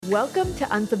Welcome to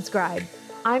Unsubscribe.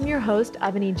 I'm your host,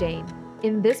 Avani Jain.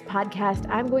 In this podcast,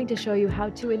 I'm going to show you how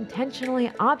to intentionally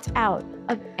opt out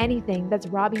of anything that's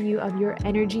robbing you of your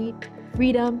energy,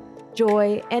 freedom,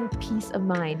 joy, and peace of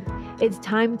mind. It's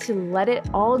time to let it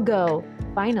all go,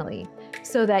 finally,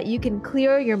 so that you can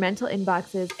clear your mental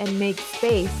inboxes and make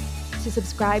space to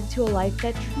subscribe to a life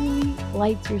that truly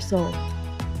lights your soul.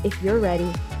 If you're ready,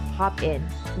 hop in.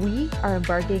 We are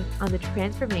embarking on the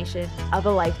transformation of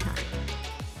a lifetime.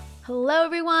 Hello,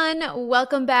 everyone.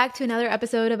 Welcome back to another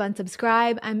episode of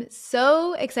Unsubscribe. I'm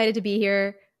so excited to be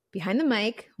here behind the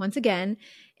mic once again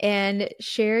and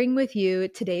sharing with you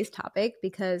today's topic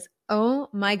because, oh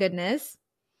my goodness,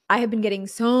 I have been getting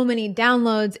so many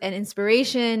downloads and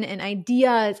inspiration and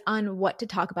ideas on what to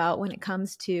talk about when it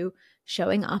comes to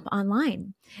showing up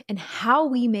online and how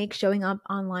we make showing up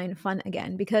online fun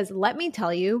again. Because let me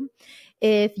tell you,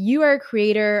 if you are a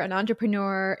creator, an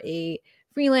entrepreneur, a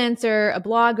freelancer, a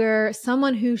blogger,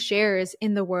 someone who shares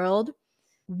in the world,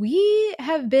 we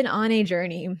have been on a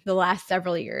journey the last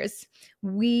several years.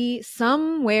 We,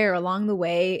 somewhere along the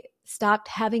way, stopped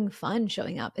having fun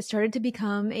showing up. It started to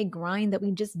become a grind that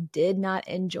we just did not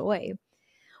enjoy.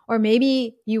 Or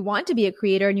maybe you want to be a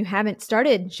creator and you haven't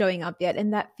started showing up yet,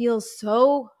 and that feels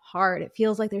so hard. It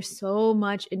feels like there's so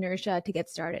much inertia to get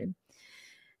started.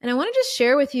 And I want to just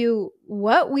share with you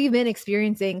what we've been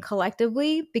experiencing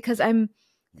collectively, because I'm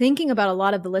thinking about a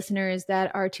lot of the listeners that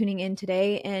are tuning in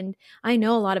today. And I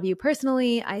know a lot of you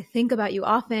personally. I think about you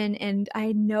often, and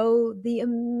I know the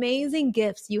amazing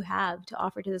gifts you have to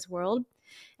offer to this world.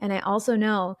 And I also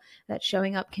know that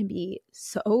showing up can be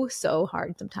so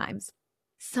hard sometimes.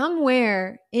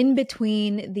 Somewhere in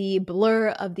between the blur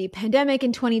of the pandemic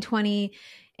in 2020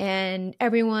 and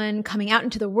everyone coming out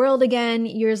into the world again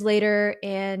years later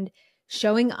and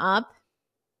showing up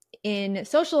in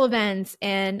social events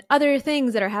and other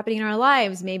things that are happening in our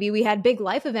lives. Maybe we had big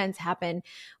life events happen.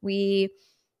 We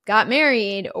got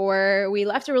married, or we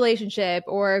left a relationship,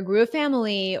 or grew a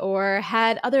family, or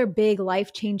had other big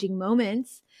life-changing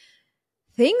moments.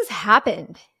 Things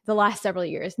happened the last several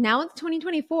years. Now it's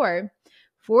 2024,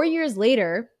 4 years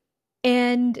later,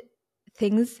 and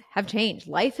things have changed.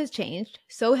 Life has changed.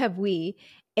 So have we.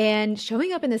 And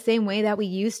showing up in the same way that we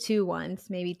used to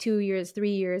once, maybe 2 years, 3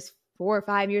 years, 4 or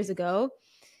 5 years ago,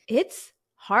 it's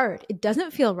hard. It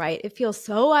doesn't feel right. It feels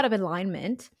so out of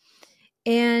alignment.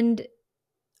 And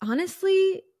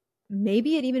honestly,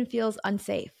 maybe it even feels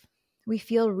unsafe. We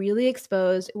feel really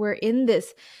exposed. We're in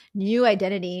this new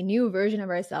identity, new version of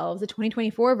ourselves, the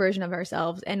 2024 version of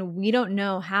ourselves, and we don't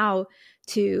know how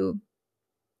to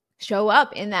show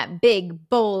up in that big,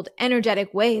 bold,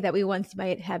 energetic way that we once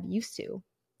might have used to,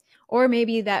 or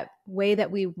maybe that way that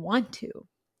we want to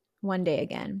one day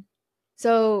again.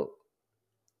 So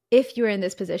if you're in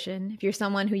this position, if you're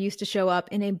someone who used to show up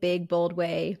in a big, bold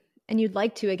way and you'd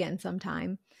like to again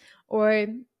sometime, or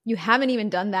you haven't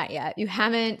even done that yet, you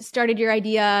haven't started your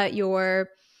idea, your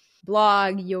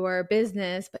blog, your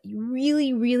business, but you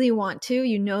really, really want to,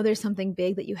 you know there's something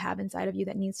big that you have inside of you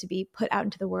that needs to be put out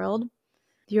into the world.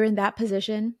 If you're in that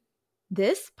position,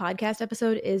 this podcast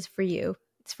episode is for you.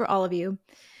 It's for all of you.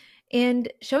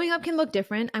 And showing up can look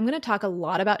different. I'm going to talk a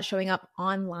lot about showing up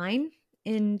online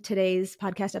in today's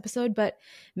podcast episode, but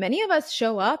many of us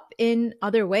show up in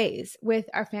other ways with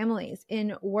our families,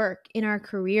 in work, in our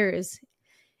careers.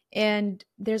 And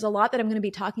there's a lot that I'm going to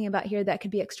be talking about here that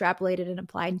could be extrapolated and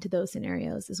applied to those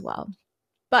scenarios as well.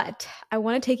 But I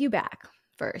want to take you back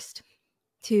first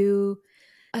to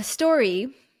a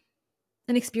story,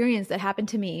 an experience that happened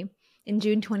to me in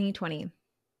June 2020.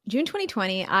 June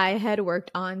 2020, I had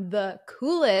worked on the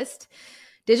coolest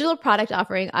digital product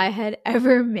offering I had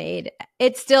ever made.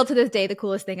 It's still to this day the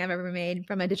coolest thing I've ever made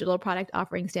from a digital product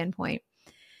offering standpoint.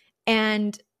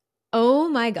 And oh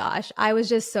my gosh, I was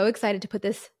just so excited to put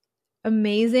this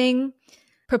amazing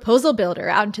proposal builder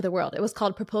out into the world. It was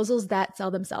called Proposals That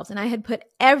Sell Themselves. And I had put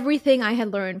everything I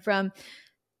had learned from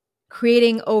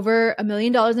creating over $1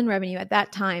 million in revenue at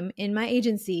that time in my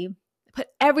agency, put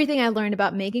everything I learned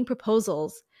about making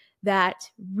proposals that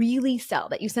really sell,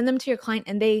 that you send them to your client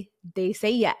and they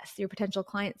say yes. Your potential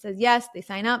client says yes, they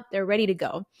sign up, they're ready to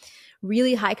go.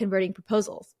 Really high converting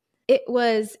proposals. It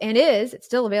was and is, it's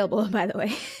still available, by the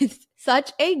way. It's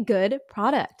such a good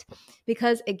product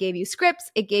because it gave you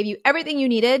scripts, it gave you everything you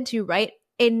needed to write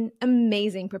an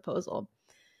amazing proposal.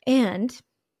 And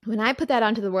when I put that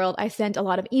onto the world, I sent a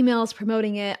lot of emails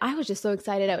promoting it. I was just so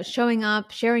excited. I was showing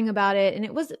up, sharing about it, and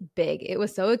it was big. It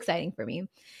was so exciting for me.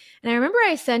 And I remember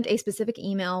I sent a specific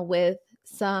email with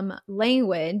some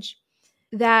language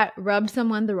that rubbed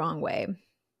someone the wrong way.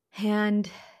 And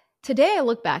today I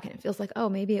look back and it feels like, oh,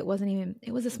 maybe it was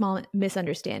a small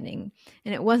misunderstanding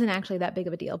and it wasn't actually that big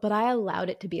of a deal, but I allowed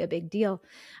it to be a big deal.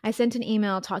 I sent an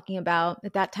email talking about,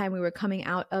 at that time we were coming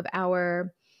out of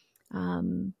our,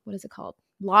 what is it called?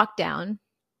 Lockdown.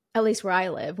 At least where I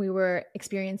live, we were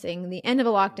experiencing the end of a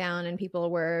lockdown and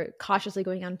people were cautiously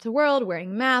going out into the world,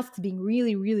 wearing masks, being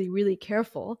really, really, really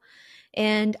careful.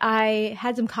 And I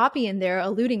had some copy in there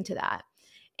alluding to that.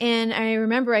 And I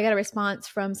remember I got a response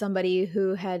from somebody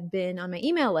who had been on my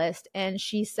email list, and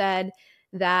she said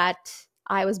that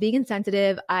I was being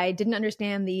insensitive. I didn't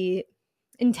understand the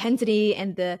intensity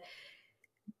and the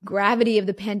gravity of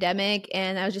the pandemic,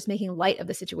 and I was just making light of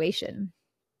the situation.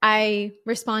 I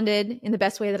responded in the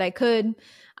best way that I could,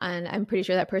 and I'm pretty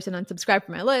sure that person unsubscribed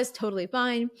from my list, totally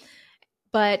fine.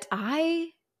 But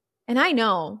I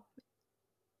know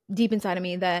deep inside of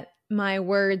me that my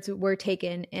words were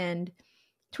taken and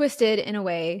twisted in a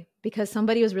way because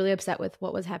somebody was really upset with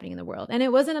what was happening in the world. And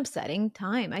it was an upsetting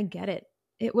time. I get it.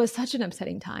 It was such an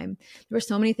upsetting time. There were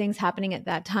so many things happening at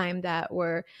that time that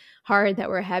were hard, that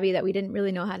were heavy, that we didn't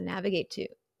really know how to navigate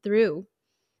through.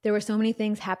 There were so many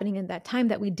things happening at that time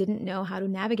that we didn't know how to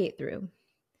navigate through.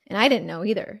 And I didn't know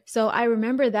either. So I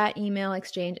remember that email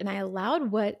exchange, and I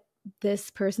allowed what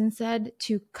this person said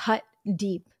to cut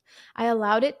deep. I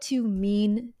allowed it to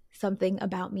mean something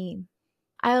about me.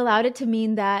 I allowed it to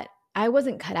mean that I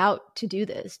wasn't cut out to do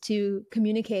this, to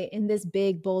communicate in this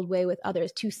big, bold way with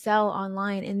others, to sell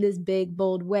online in this big,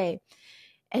 bold way.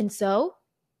 And so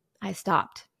I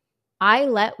stopped. I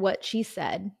let what she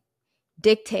said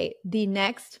dictate the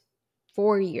next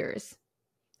 4 years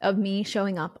of me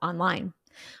showing up online.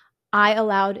 I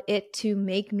allowed it to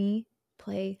make me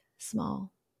play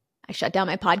small. I shut down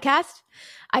my podcast.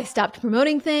 I stopped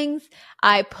promoting things.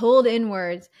 I pulled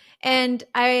inwards. And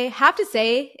I have to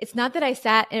say, it's not that I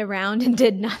sat around and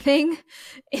did nothing.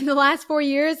 In the last 4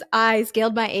 years, I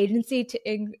scaled my agency to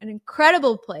an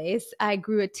incredible place. I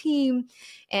grew a team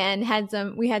and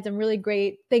we had some really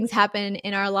great things happen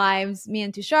in our lives, me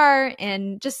and Tushar,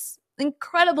 and just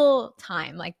incredible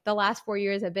time. Like the last 4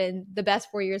 years have been the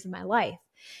best 4 years of my life.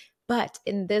 But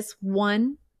in this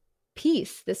one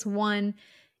piece, this one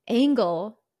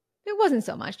angle, it wasn't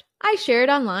so much. I shared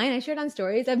online. I shared on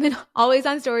stories. I've been always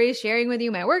on stories, sharing with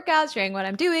you my workouts, sharing what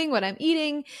I'm doing, what I'm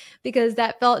eating, because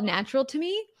that felt natural to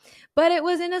me. But it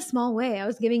was in a small way. I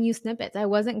was giving you snippets. I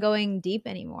wasn't going deep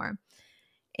anymore.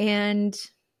 And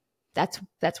that's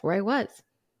where I was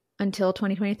until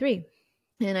 2023.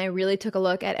 And I really took a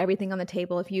look at everything on the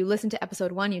table. If you listen to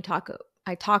episode 1,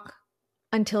 I talk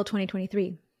until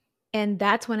 2023. And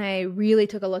that's when I really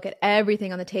took a look at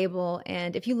everything on the table.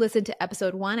 And if you listen to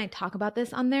episode 1, I talk about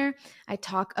this on there. I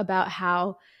talk about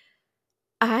how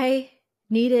I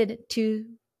needed to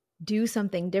do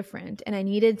something different. And I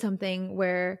needed something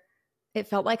where it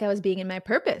felt like I was being in my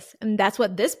purpose. And that's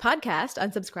what this podcast,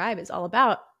 Unsubscribe, is all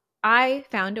about. I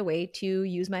found a way to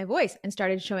use my voice and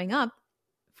started showing up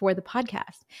for the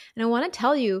podcast. And I want to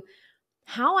tell you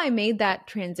how I made that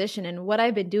transition and what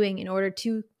I've been doing in order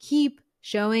to keep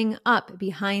showing up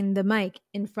behind the mic,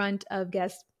 in front of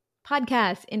guest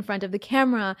podcasts, in front of the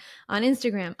camera, on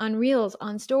Instagram, on Reels,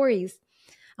 on stories.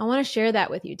 I want to share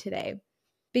that with you today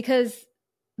because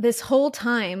this whole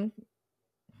time,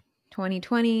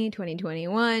 2020,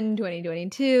 2021,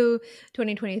 2022,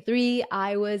 2023,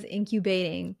 I was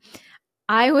incubating.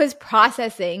 I was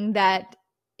processing that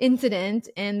incident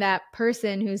and that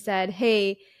person who said,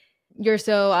 hey, you're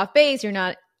so off base,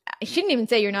 I shouldn't even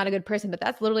say you're not a good person, but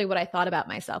that's literally what I thought about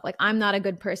myself. Like, I'm not a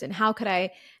good person. How could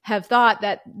I have thought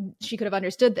that she could have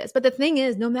understood this? But the thing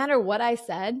is, no matter what I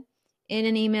said in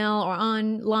an email or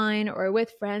online or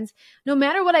with friends, no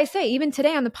matter what I say, even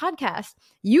today on the podcast,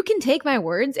 you can take my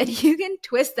words and you can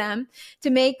twist them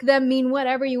to make them mean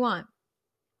whatever you want.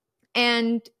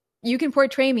 And you can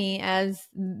portray me as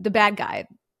the bad guy.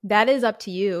 That is up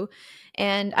to you.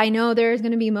 And I know there's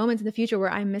going to be moments in the future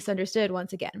where I'm misunderstood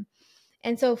once again.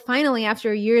 And so finally,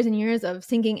 after years and years of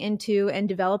sinking into and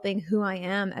developing who I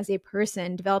am as a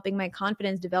person, developing my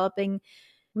confidence, developing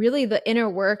really the inner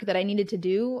work that I needed to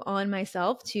do on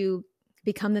myself to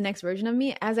become the next version of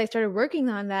me, as I started working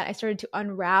on that, I started to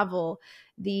unravel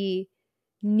the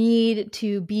need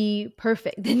to be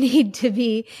perfect, the need to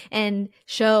be and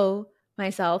show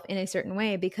myself in a certain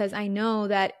way, because I know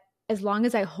that as long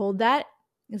as I hold that,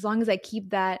 as long as I keep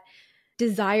that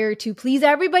desire to please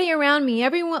everybody around me,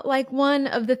 everyone, like one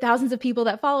of the thousands of people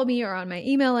that follow me or on my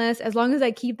email list, as long as I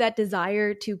keep that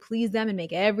desire to please them and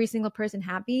make every single person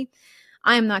happy,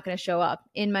 I'm not going to show up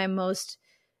in my most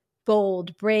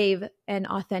bold, brave, and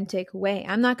authentic way.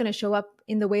 I'm not going to show up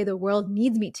in the way the world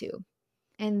needs me to.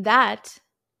 And that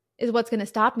is what's going to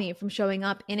stop me from showing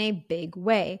up in a big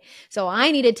way. So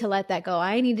I needed to let that go.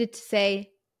 I needed to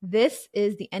say, this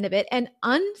is the end of it, and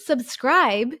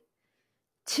unsubscribe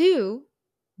to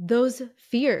those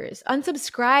fears,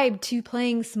 unsubscribe to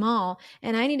playing small.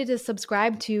 And I needed to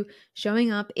subscribe to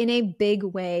showing up in a big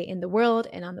way in the world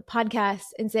and on the podcast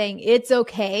and saying, it's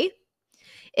okay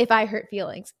if I hurt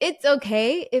feelings. It's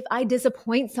okay if I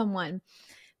disappoint someone,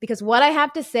 because what I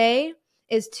have to say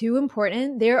is too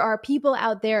important. There are people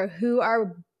out there who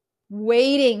are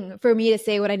waiting for me to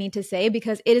say what I need to say,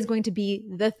 because it is going to be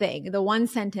the thing, the one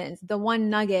sentence, the one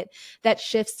nugget that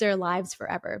shifts their lives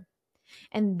forever.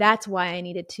 And that's why I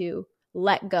needed to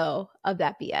let go of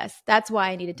that BS. That's why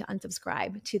I needed to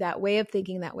unsubscribe to that way of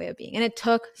thinking, that way of being. And it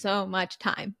took so much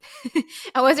time.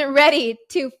 I wasn't ready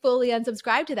to fully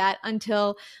unsubscribe to that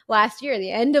until last year,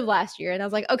 the end of last year. And I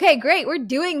was like, okay, great. We're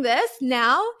doing this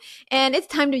now. And it's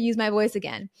time to use my voice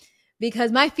again,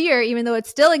 because my fear, even though it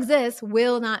still exists,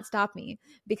 will not stop me,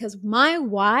 because my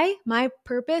why, my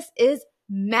purpose is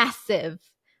massive.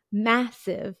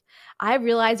 Massive. I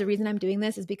realized the reason I'm doing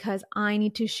this is because I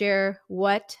need to share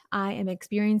what I am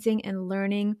experiencing and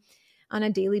learning on a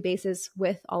daily basis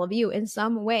with all of you in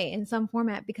some way, in some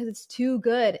format, because it's too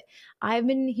good. I've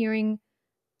been hearing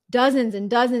dozens and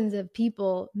dozens of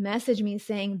people message me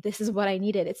saying, this is what I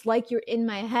needed. It's like you're in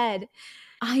my head.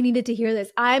 I needed to hear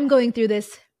this. I'm going through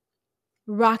this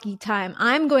rocky time.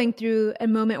 I'm going through a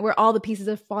moment where all the pieces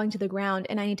are falling to the ground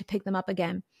and I need to pick them up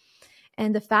again.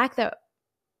 And the fact that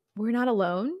we're not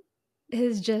alone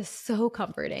is just so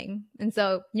comforting. And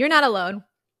so you're not alone.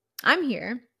 I'm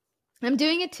here. I'm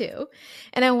doing it too.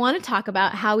 And I want to talk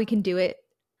about how we can do it.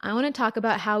 I want to talk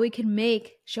about how we can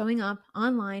make showing up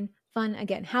online fun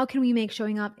again. How can we make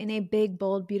showing up in a big,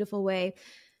 bold, beautiful way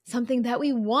something that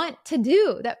we want to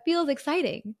do, that feels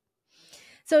exciting?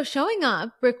 So showing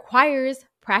up requires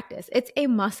practice. It's a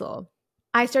muscle.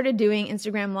 I started doing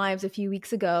Instagram Lives a few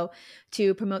weeks ago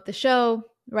to promote the show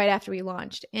right after we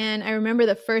launched. And I remember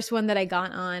the first one that I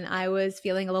got on, I was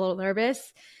feeling a little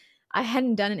nervous. I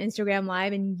hadn't done an Instagram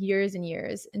Live in years and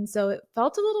years. And so it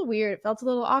felt a little weird. It felt a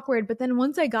little awkward. But then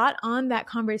once I got on that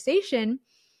conversation,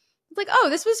 it's like, oh,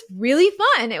 this was really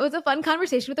fun. It was a fun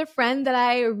conversation with a friend that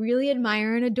I really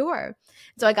admire and adore.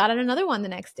 So I got on another one the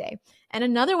next day and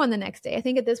another one the next day. I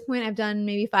think at this point I've done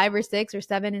maybe 5 or 6 or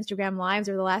 7 Instagram Lives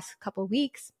over the last couple of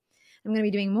weeks. I'm going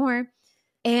to be doing more.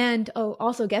 And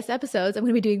also guest episodes. I'm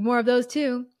going to be doing more of those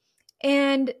too.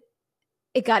 And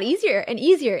it got easier and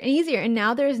easier and easier. And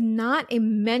now there's not a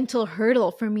mental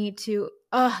hurdle for me to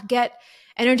get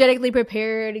energetically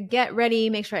prepared, get ready,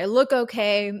 make sure I look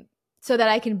okay so that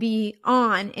I can be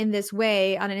on in this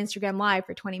way on an Instagram Live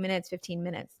for 20 minutes, 15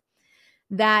 minutes.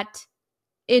 That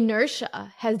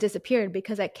inertia has disappeared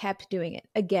because I kept doing it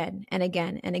again and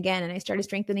again and again. And I started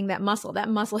strengthening that muscle. That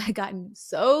muscle had gotten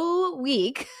so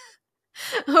weak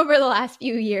over the last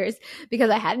few years because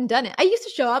I hadn't done it. I used to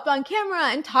show up on camera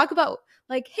and talk about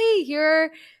like, hey, here are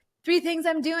 3 things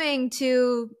I'm doing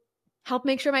to help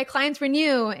make sure my clients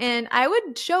renew. And I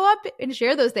would show up and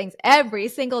share those things every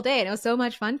single day. And it was so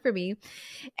much fun for me.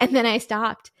 And then I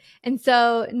stopped. And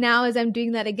so now as I'm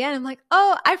doing that again, I'm like,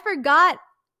 oh, I forgot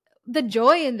the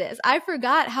joy in this. I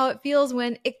forgot how it feels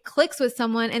when it clicks with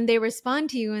someone and they respond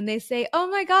to you and they say, oh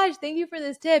my gosh, thank you for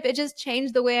this tip. It just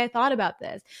changed the way I thought about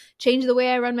this, changed the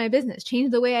way I run my business,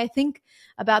 changed the way I think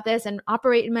about this and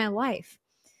operate in my life.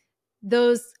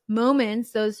 Those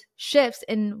moments, those shifts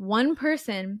in one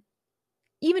person,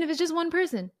 even if it's just one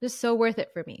person, just so worth it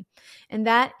for me. And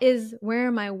that is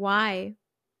where my why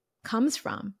comes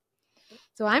from.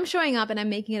 So I'm showing up and I'm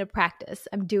making it a practice.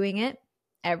 I'm doing it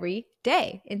every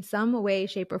day in some way,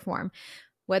 shape, or form,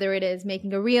 whether it is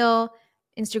making a reel,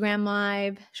 Instagram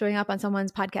Live, showing up on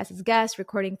someone's podcast as a guest,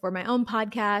 recording for my own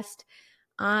podcast.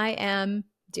 I am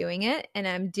doing it, and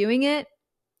I'm doing it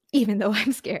even though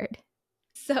I'm scared.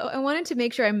 So I wanted to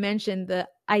make sure I mentioned the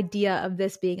idea of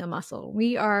this being a muscle.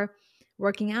 We are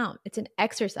working out. It's an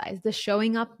exercise. The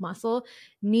showing up muscle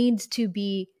needs to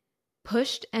be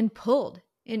pushed and pulled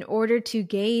in order to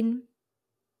gain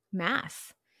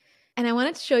mass. And I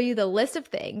wanted to show you the list of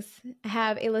things. I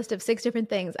have a list of 6 different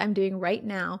things I'm doing right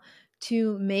now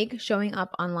to make showing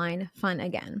up online fun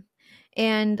again.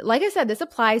 And like I said, this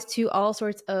applies to all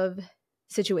sorts of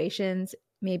situations.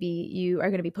 Maybe you are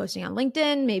going to be posting on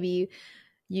LinkedIn. Maybe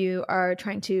you are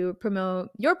trying to promote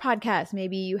your podcast.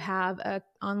 Maybe you have an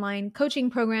online coaching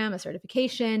program, a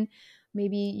certification.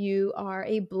 Maybe you are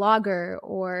a blogger,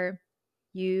 or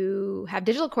you have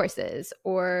digital courses,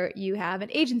 or you have an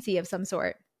agency of some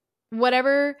sort.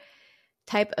 Whatever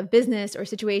type of business or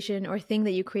situation or thing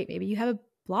that you create, maybe you have a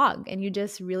blog and you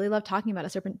just really love talking about a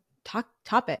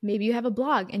topic. Maybe you have a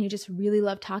blog and you just really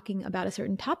love talking about a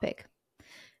certain topic.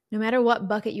 No matter what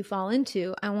bucket you fall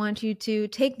into, I want you to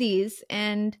take these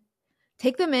and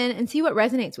take them in and see what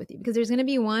resonates with you, because there's going to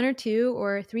be 1 or 2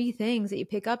 or 3 things that you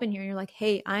pick up in here and you're like,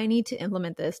 hey, I need to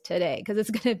implement this today because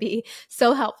it's going to be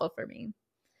so helpful for me.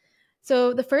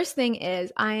 So the first thing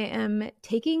is I am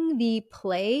taking the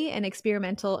play and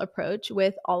experimental approach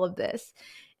with all of this.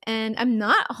 And I'm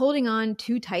not holding on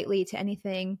too tightly to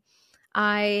anything.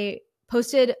 I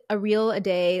posted a reel a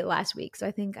day last week. So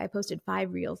I think I posted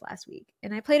 5 reels last week.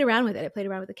 And I played around with it. I played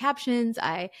around with the captions.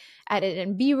 I added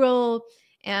in B-roll.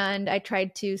 And I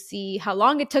tried to see how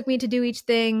long it took me to do each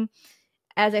thing.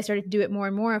 As I started to do it more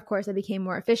and more, of course, I became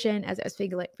more efficient as I was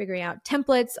figuring out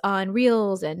templates on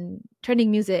reels and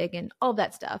trending music and all of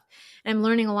that stuff. And I'm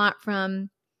learning a lot from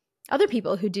other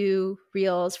people who do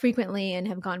reels frequently and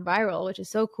have gone viral, which is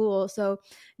so cool. So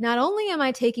not only am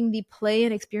I taking the play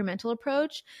and experimental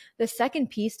approach, the second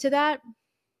piece to that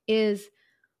is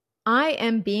I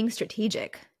am being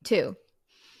strategic too.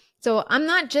 So I'm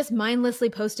not just mindlessly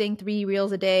posting 3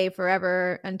 reels a day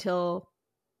forever until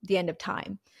the end of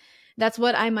time. That's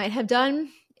what I might have done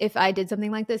if I did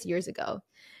something like this years ago.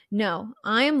 No,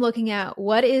 I am looking at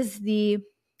what is the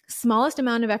smallest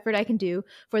amount of effort I can do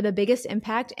for the biggest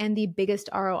impact and the biggest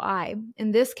ROI.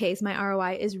 In this case, my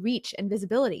ROI is reach and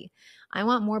visibility. I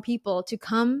want more people to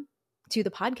come to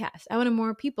the podcast. I want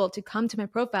more people to come to my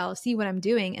profile, see what I'm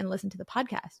doing, and listen to the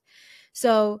podcast.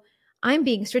 So I'm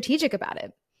being strategic about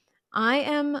it. I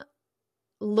am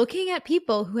looking at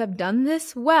people who have done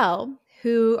this well,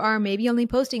 who are maybe only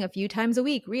posting a few times a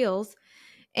week, reels,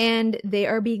 and they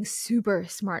are being super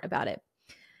smart about it.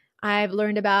 I've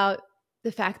learned about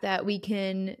the fact that we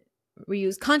can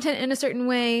reuse content in a certain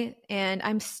way, and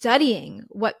I'm studying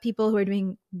what people who are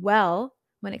doing well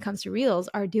when it comes to reels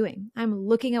are doing. I'm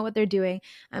looking at what they're doing.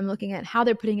 I'm looking at how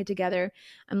they're putting it together.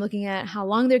 I'm looking at how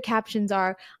long their captions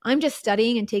are. I'm just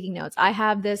studying and taking notes. I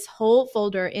have this whole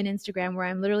folder in Instagram where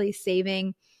I'm literally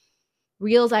saving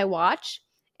reels I watch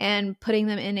and putting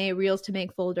them in a reels to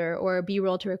make folder or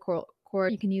B-roll to record.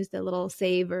 You can use the little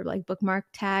save or like bookmark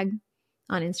tag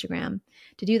on Instagram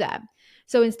to do that.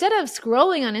 So instead of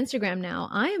scrolling on Instagram now,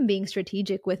 I am being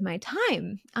strategic with my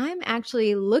time. I'm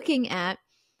actually looking at,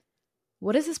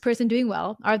 what is this person doing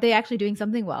well? Are they actually doing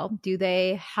something well? Do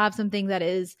they have something that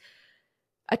is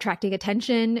attracting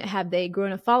attention? Have they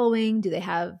grown a following? Do they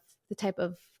have the type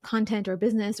of content or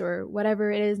business or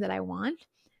whatever it is that I want?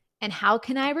 And how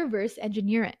can I reverse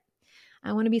engineer it?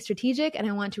 I want to be strategic and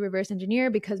I want to reverse engineer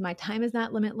because my time is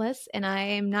not limitless and I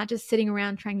am not just sitting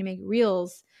around trying to make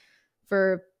reels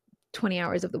for 20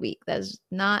 hours of the week. That's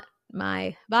not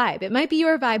my vibe. It might be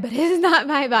your vibe, but it is not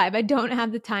my vibe. I don't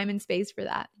have the time and space for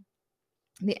that,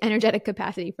 the energetic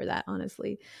capacity for that,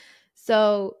 honestly.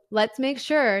 So let's make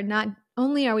sure not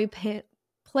only are we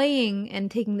playing and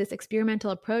taking this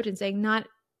experimental approach and saying not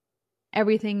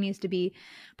everything needs to be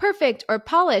perfect or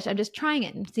polished. I'm just trying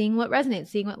it and seeing what resonates,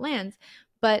 seeing what lands.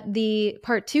 But the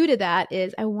part 2 to that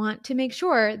is I want to make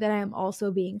sure that I am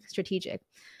also being strategic.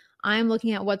 I'm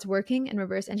looking at what's working and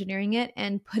reverse engineering it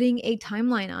and putting a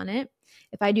timeline on it.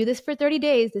 If I do this for 30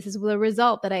 days, this is the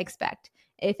result that I expect.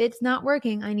 If it's not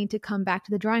working, I need to come back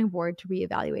to the drawing board to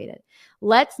reevaluate it.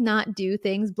 Let's not do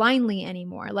things blindly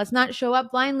anymore. Let's not show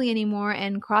up blindly anymore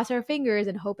and cross our fingers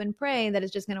and hope and pray that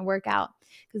it's just going to work out,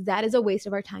 because that is a waste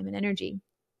of our time and energy.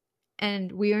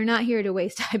 And we are not here to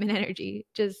waste time and energy.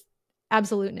 Just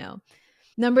absolute no.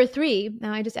 Number 3,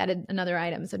 now I just added another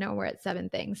item, so now we're at 7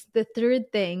 things. The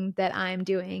third thing that I'm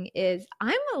doing is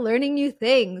I'm learning new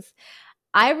things.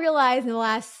 I realized in the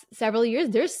last several years,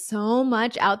 there's so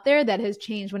much out there that has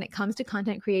changed when it comes to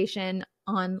content creation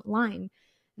online.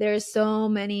 There's so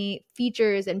many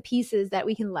features and pieces that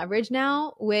we can leverage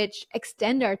now, which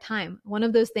extend our time. One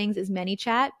of those things is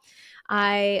ManyChat.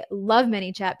 I love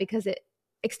ManyChat because it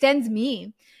extends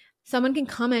me. Someone can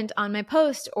comment on my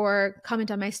post or comment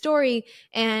on my story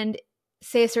and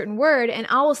say a certain word, and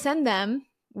I will send them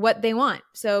what they want.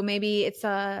 So maybe it's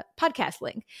a podcast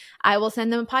link. I will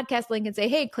send them a podcast link and say,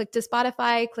 hey, click to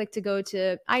Spotify, click to go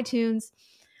to iTunes.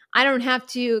 I don't have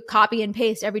to copy and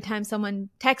paste every time someone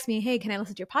texts me, hey, can I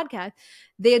listen to your podcast?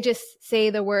 They just say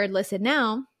the word listen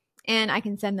now, and I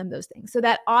can send them those things. So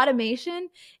that automation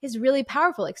is really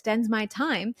powerful, extends my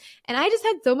time. And I just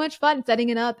had so much fun setting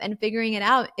it up and figuring it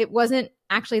out. It wasn't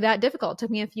actually that difficult. It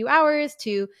took me a few hours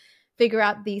to figure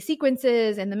out the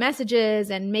sequences and the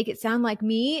messages and make it sound like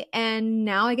me. And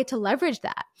now I get to leverage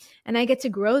that and I get to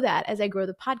grow that as I grow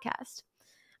the podcast.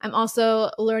 I'm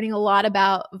also learning a lot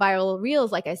about viral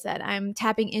reels. Like I said, I'm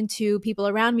tapping into people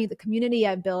around me, the community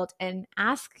I've built, and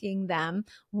asking them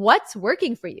what's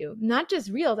working for you. Not just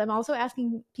reels. I'm also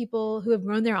asking people who have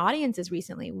grown their audiences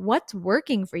recently, what's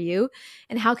working for you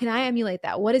and how can I emulate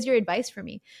that? What is your advice for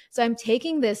me? So I'm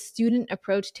taking this student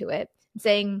approach to it,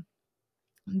 saying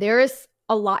there is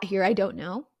a lot here I don't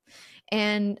know,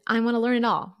 and I want to learn it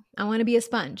all. I want to be a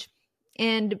sponge.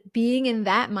 And being in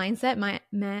that mindset,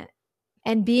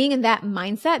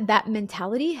 that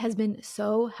mentality has been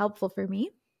so helpful for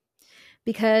me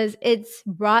because it's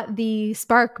brought the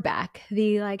spark back.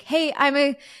 The like, hey, I'm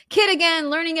a kid again,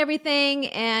 learning everything,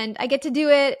 and I get to do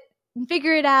it and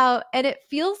figure it out. And it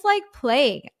feels like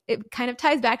playing. It kind of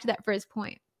ties back to that first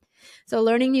point. So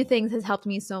learning new things has helped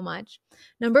me so much.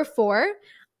 Number 4,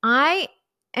 I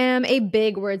am a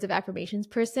big words of affirmations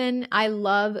person. I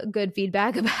love good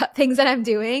feedback about things that I'm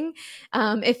doing.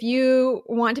 If you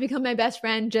want to become my best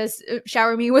friend, just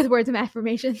shower me with words of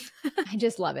affirmations. I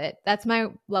just love it. That's my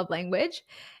love language.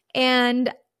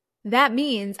 And that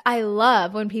means I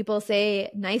love when people say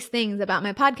nice things about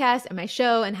my podcast and my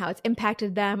show and how it's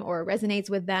impacted them or resonates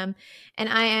with them. And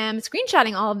I am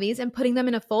screenshotting all of these and putting them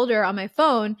in a folder on my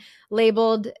phone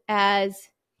labeled as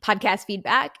podcast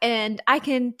feedback. And I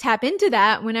can tap into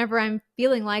that whenever I'm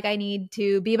feeling like I need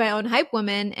to be my own hype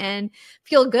woman and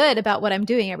feel good about what I'm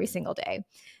doing every single day.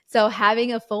 So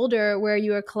having a folder where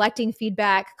you are collecting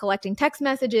feedback, collecting text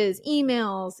messages,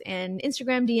 emails, and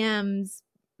Instagram DMs,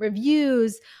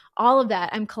 reviews, all of that,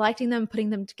 I'm collecting them,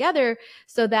 putting them together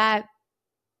so that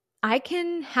I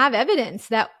can have evidence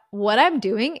that what I'm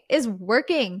doing is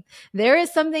working. There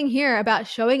is something here about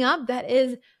showing up that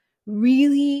is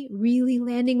really, really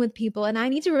landing with people. And I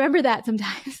need to remember that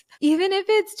sometimes. Even if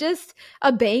it's just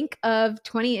a bank of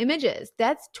 20 images,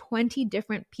 that's 20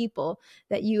 different people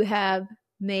that you have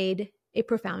made a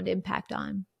profound impact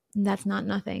on. And that's not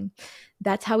nothing.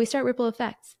 That's how we start ripple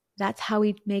effects. That's how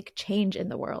we make change in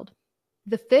the world.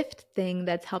 The 5th thing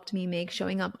that's helped me make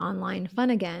showing up online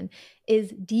fun again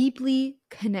is deeply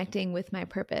connecting with my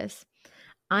purpose.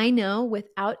 I know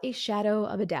without a shadow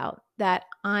of a doubt that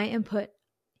I am put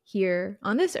here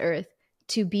on this earth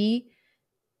to be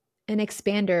an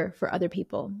expander for other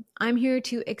people. I'm here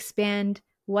to expand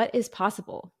what is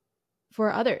possible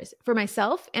for others, for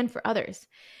myself and for others.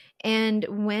 And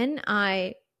when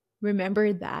I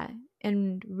remembered that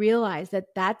and realized that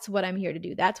that's what I'm here to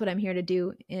do, that's what I'm here to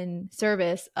do in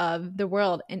service of the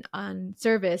world and on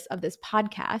service of this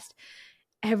podcast,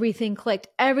 everything clicked.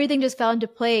 Everything just fell into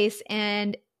place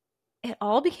and it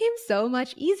all became so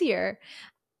much easier.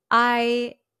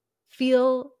 I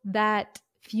feel that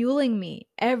fueling me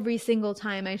every single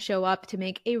time I show up to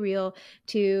make a reel,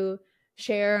 to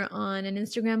share on an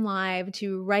Instagram live,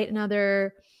 to write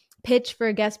another pitch for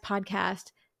a guest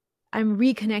podcast. I'm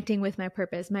reconnecting with my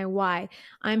purpose, my why.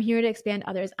 I'm here to expand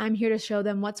others. I'm here to show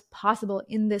them what's possible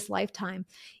in this lifetime,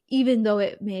 even though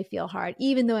it may feel hard,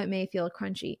 even though it may feel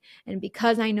crunchy. And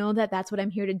because I know that that's what I'm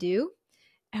here to do,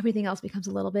 everything else becomes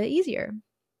a little bit easier.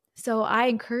 So I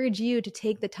encourage you to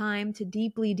take the time to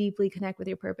deeply, deeply connect with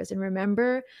your purpose and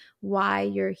remember why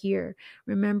you're here.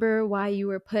 Remember why you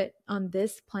were put on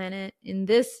this planet, in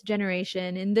this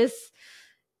generation, in this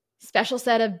special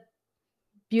set of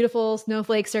beautiful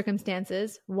snowflake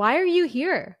circumstances. Why are you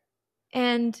here?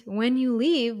 And when you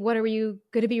leave, what are you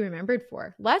going to be remembered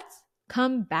for? Let's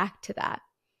come back to that.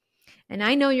 And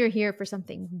I know you're here for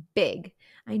something big.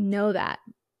 I know that.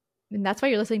 And that's why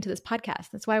you're listening to this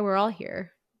podcast. That's why we're all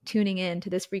here tuning in to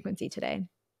this frequency today.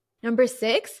 Number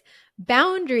 6,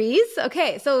 boundaries.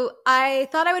 Okay, so I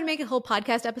thought I would make a whole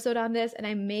podcast episode on this, and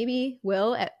I maybe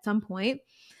will at some point.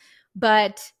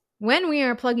 But when we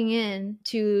are plugging in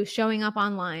to showing up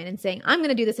online and saying, I'm going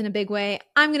to do this in a big way,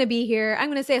 I'm going to be here, I'm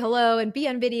going to say hello and be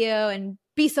on video and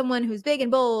be someone who's big and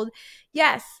bold.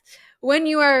 Yes, when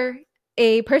you are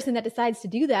a person that decides to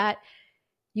do that,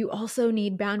 you also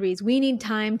need boundaries. We need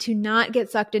time to not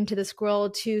get sucked into the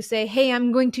scroll, to say, hey,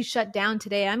 I'm going to shut down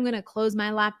today. I'm going to close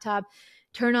my laptop,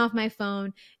 turn off my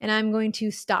phone, and I'm going to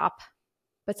stop.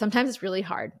 But sometimes it's really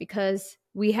hard because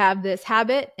we have this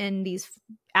habit and these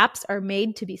apps are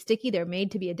made to be sticky. They're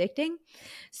made to be addicting.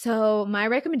 So my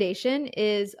recommendation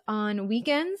is on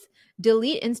weekends,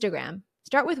 delete Instagram.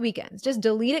 Start with weekends. Just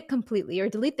delete it completely or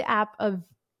delete the app of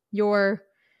your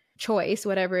choice,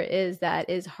 whatever it is that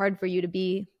is hard for you to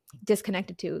be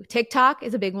disconnected to. TikTok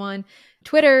is a big one.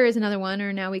 Twitter is another one,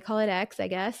 or now we call it X, I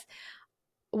guess.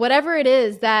 Whatever it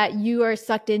is that you are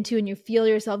sucked into and you feel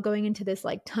yourself going into this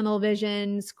like tunnel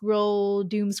vision,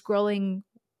 doom scrolling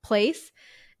place,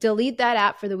 delete that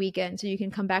app for the weekend so you can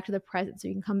come back to the present, so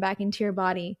you can come back into your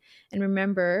body and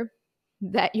remember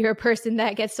that you're a person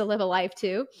that gets to live a life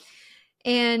too.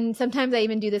 And sometimes I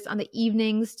even do this on the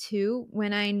evenings too,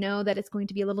 when I know that it's going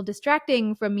to be a little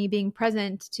distracting from me being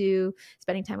present to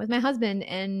spending time with my husband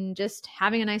and just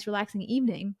having a nice relaxing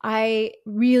evening. I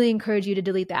really encourage you to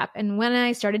delete the app. And when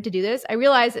I started to do this, I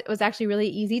realized it was actually really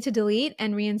easy to delete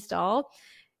and reinstall.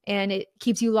 And it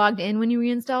keeps you logged in when you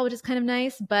reinstall, which is kind of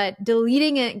nice. But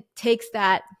deleting it takes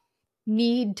that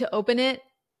need to open it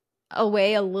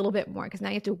away a little bit more, because now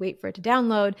you have to wait for it to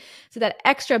download. So that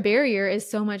extra barrier is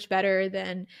so much better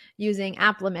than using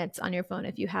app limits on your phone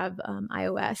if you have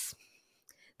iOS.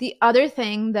 The other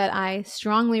thing that I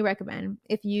strongly recommend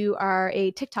if you are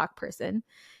a TikTok person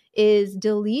is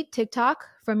delete TikTok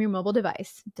from your mobile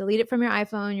device. Delete it from your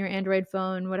iPhone, your Android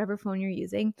phone, whatever phone you're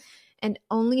using, and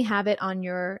only have it on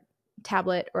your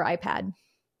tablet or iPad.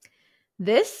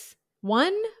 This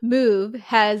one move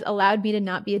has allowed me to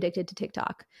not be addicted to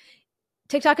TikTok.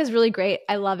 TikTok is really great.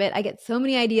 I love it. I get so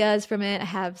many ideas from it. I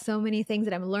have so many things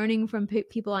that I'm learning from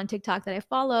people on TikTok that I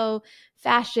follow: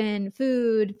 fashion,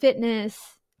 food, fitness,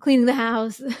 cleaning the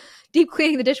house, deep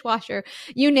cleaning the dishwasher,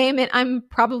 you name it. I'm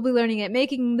probably learning it,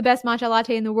 making the best matcha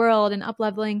latte in the world and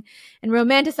up-leveling and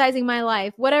romanticizing my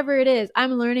life. Whatever it is,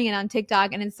 I'm learning it on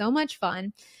TikTok, and it's so much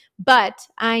fun, but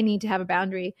I need to have a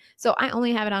boundary. So I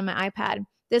only have it on my iPad.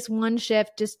 This one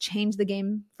shift just changed the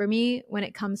game for me when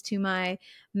it comes to my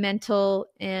mental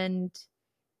and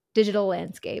digital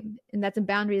landscape. And that's a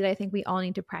boundary that I think we all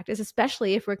need to practice,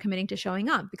 especially if we're committing to showing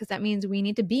up, because that means we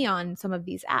need to be on some of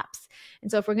these apps. And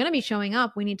so if we're going to be showing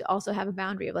up, we need to also have a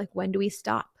boundary of like, when do we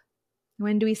stop?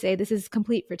 When do we say this is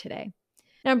complete for today?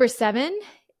 Number 7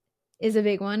 is a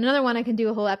big one. Another one I can do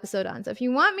a whole episode on. So if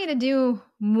you want me to do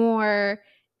more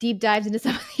deep dives into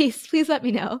some of these, please let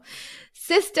me know.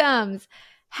 Systems.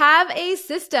 Have a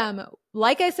system.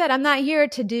 Like I said, I'm not here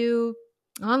to do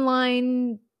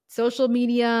online social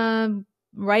media,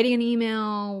 writing an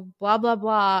email, blah, blah,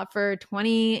 blah for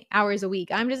 20 hours a week.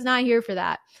 I'm just not here for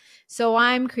that. So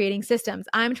I'm creating systems.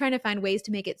 I'm trying to find ways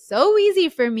to make it so easy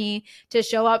for me to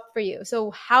show up for you.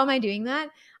 So how am I doing that?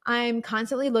 I'm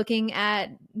constantly looking at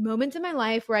moments in my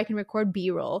life where I can record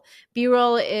B-roll.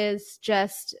 B-roll is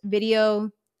just video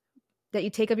that you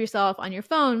take of yourself on your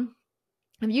phone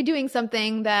of you doing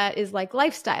something that is like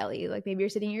lifestyle-y, like maybe you're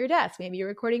sitting at your desk, maybe you're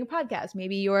recording a podcast,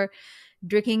 maybe you're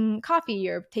drinking coffee,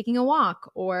 you're taking a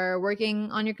walk, or working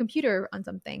on your computer on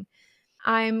something.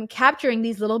 I'm capturing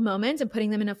these little moments and putting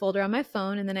them in a folder on my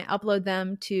phone, and then I upload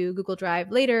them to Google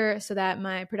Drive later so that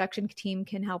my production team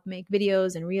can help make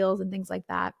videos and reels and things like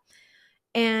that.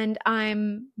 And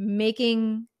I'm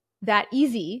making that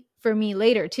easy for me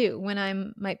later too, when I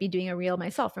might be doing a reel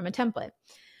myself from a template.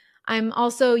 I'm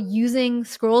also using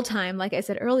scroll time, like I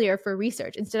said earlier, for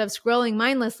research. Instead of scrolling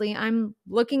mindlessly, I'm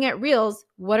looking at reels.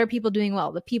 What are people doing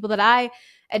well? The people that I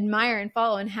admire and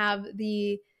follow and have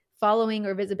the following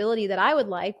or visibility that I would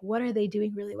like, what are they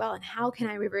doing really well? And how can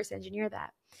I reverse engineer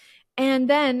that? And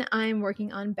then I'm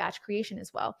working on batch creation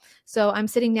as well. So I'm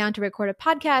sitting down to record a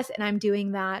podcast, and I'm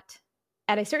doing that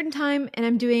at a certain time, and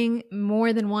I'm doing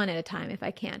more than one at a time if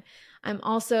I can. I'm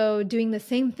also doing the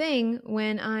same thing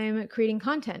when I'm creating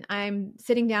content. I'm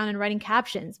sitting down and writing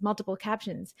captions, multiple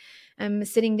captions. I'm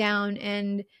sitting down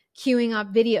and queuing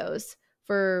up videos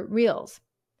for reels.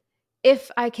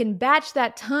 If I can batch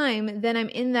that time, then I'm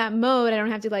in that mode. I don't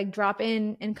have to like drop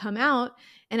in and come out,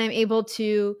 and I'm able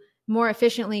to more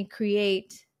efficiently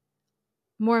create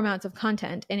more amounts of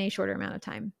content in a shorter amount of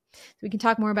time. So we can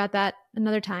talk more about that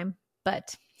another time,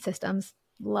 but systems.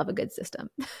 Love a good system.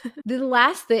 The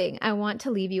last thing I want to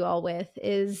leave you all with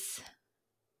is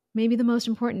maybe the most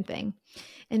important thing,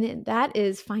 and that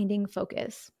is finding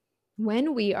focus.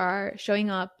 When we are showing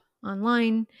up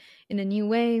online in a new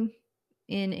way,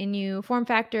 in a new form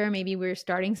factor, maybe we're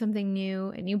starting something new,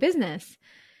 a new business,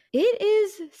 it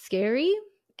is scary,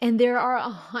 and there are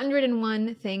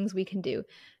 101 things we can do.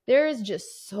 There is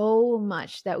just so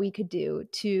much that we could do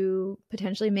to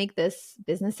potentially make this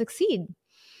business succeed.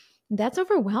 That's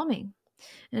overwhelming.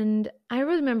 And I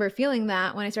remember feeling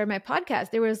that when I started my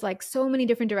podcast. There was like so many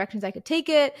different directions I could take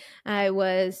it. I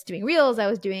was doing reels. I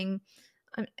was doing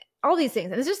all these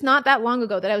things. And it's just not that long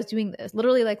ago that I was doing this.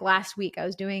 Literally like last week, I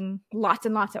was doing lots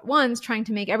and lots at once, trying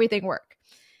to make everything work.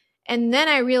 And then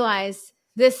I realized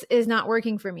this is not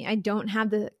working for me. I don't have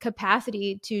the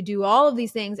capacity to do all of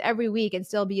these things every week and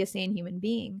still be a sane human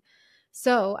being.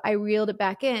 So I reeled it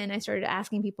back in. I started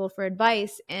asking people for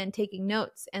advice and taking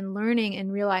notes and learning,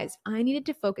 and realized I needed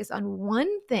to focus on one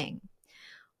thing,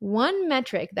 one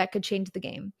metric that could change the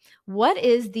game. What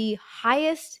is the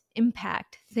highest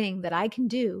impact thing that I can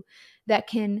do that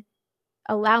can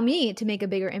allow me to make a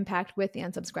bigger impact with the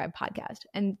Unsubscribed podcast?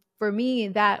 And for me,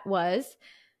 that was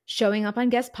showing up on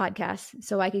guest podcasts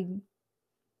so I could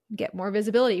get more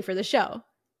visibility for the show.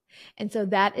 And so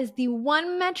that is the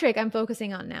one metric I'm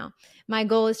focusing on now. My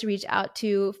goal is to reach out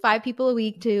to 5 people a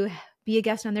week to be a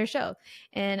guest on their show.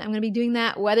 And I'm going to be doing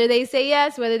that whether they say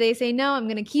yes, whether they say no. I'm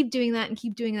going to keep doing that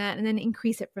and then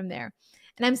increase it from there.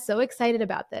 And I'm so excited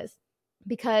about this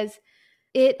because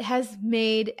it has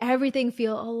made everything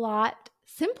feel a lot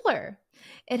simpler.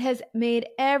 It has made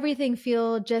everything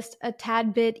feel just a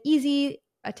tad bit easy,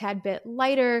 a tad bit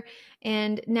lighter.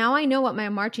 And now I know what my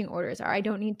marching orders are. I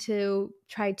don't need to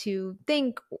try to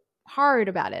think hard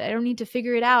about it. I don't need to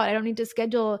figure it out. I don't need to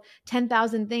schedule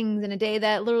 10,000 things in a day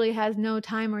that literally has no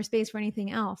time or space for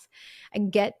anything else. I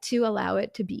get to allow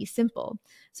it to be simple.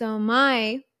 So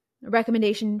my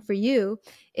recommendation for you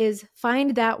is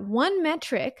find that one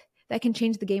metric that can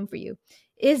change the game for you.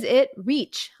 Is it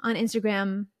reach on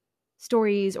Instagram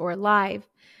stories or live?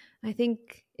 I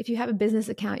think if you have a business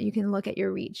account, you can look at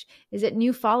your reach. Is it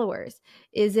new followers?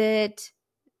 Is it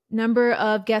number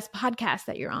of guest podcasts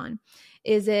that you're on?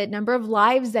 Is it number of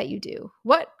lives that you do?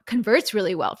 What converts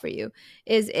really well for you?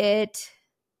 Is it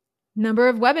number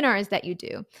of webinars that you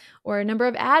do, or number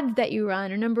of ads that you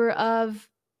run, or number of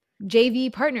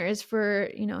JV partners for,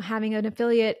 having an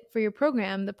affiliate for your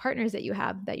program, the partners that you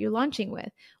have that you're launching with?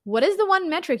 What is the one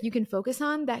metric you can focus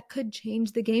on that could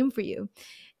change the game for you?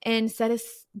 And set a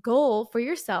goal for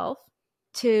yourself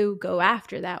to go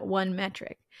after that one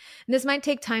metric. And this might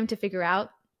take time to figure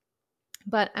out,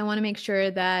 but I want to make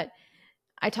sure that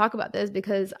I talk about this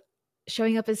because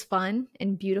showing up is fun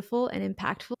and beautiful and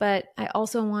impactful. But I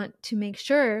also want to make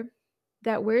sure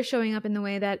that we're showing up in the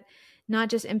way that not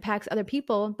just impacts other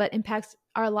people, but impacts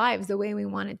our lives the way we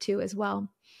want it to as well.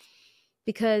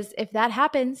 Because if that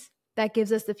happens, that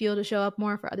gives us the fuel to show up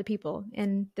more for other people.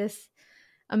 And this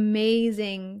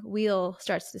amazing wheel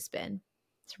starts to spin.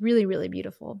 It's really, really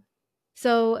beautiful.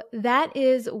 So that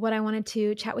is what I wanted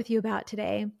to chat with you about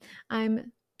today.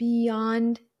 I'm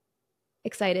beyond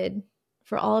excited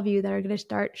for all of you that are going to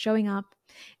start showing up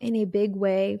in a big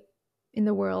way in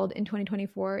the world in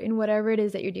 2024, in whatever it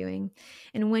is that you're doing.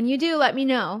 And when you do, let me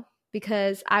know,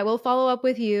 because I will follow up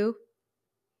with you.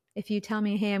 If you tell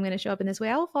me, hey, I'm going to show up in this way,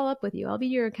 I will follow up with you. I'll be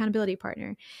your accountability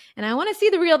partner. And I want to see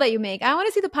the reel that you make. I want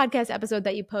to see the podcast episode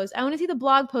that you post. I want to see the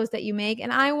blog post that you make.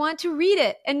 And I want to read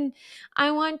it. And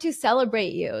I want to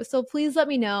celebrate you. So please let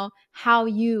me know how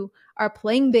you are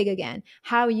playing big again,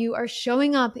 how you are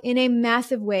showing up in a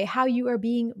massive way, how you are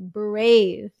being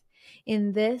brave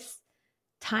in this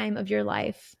time of your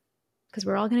life, because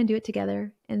we're all going to do it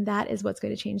together. And that is what's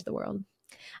going to change the world.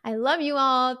 I love you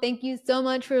all. Thank you so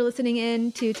much for listening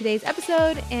in to today's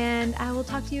episode, and I will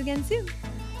talk to you again soon.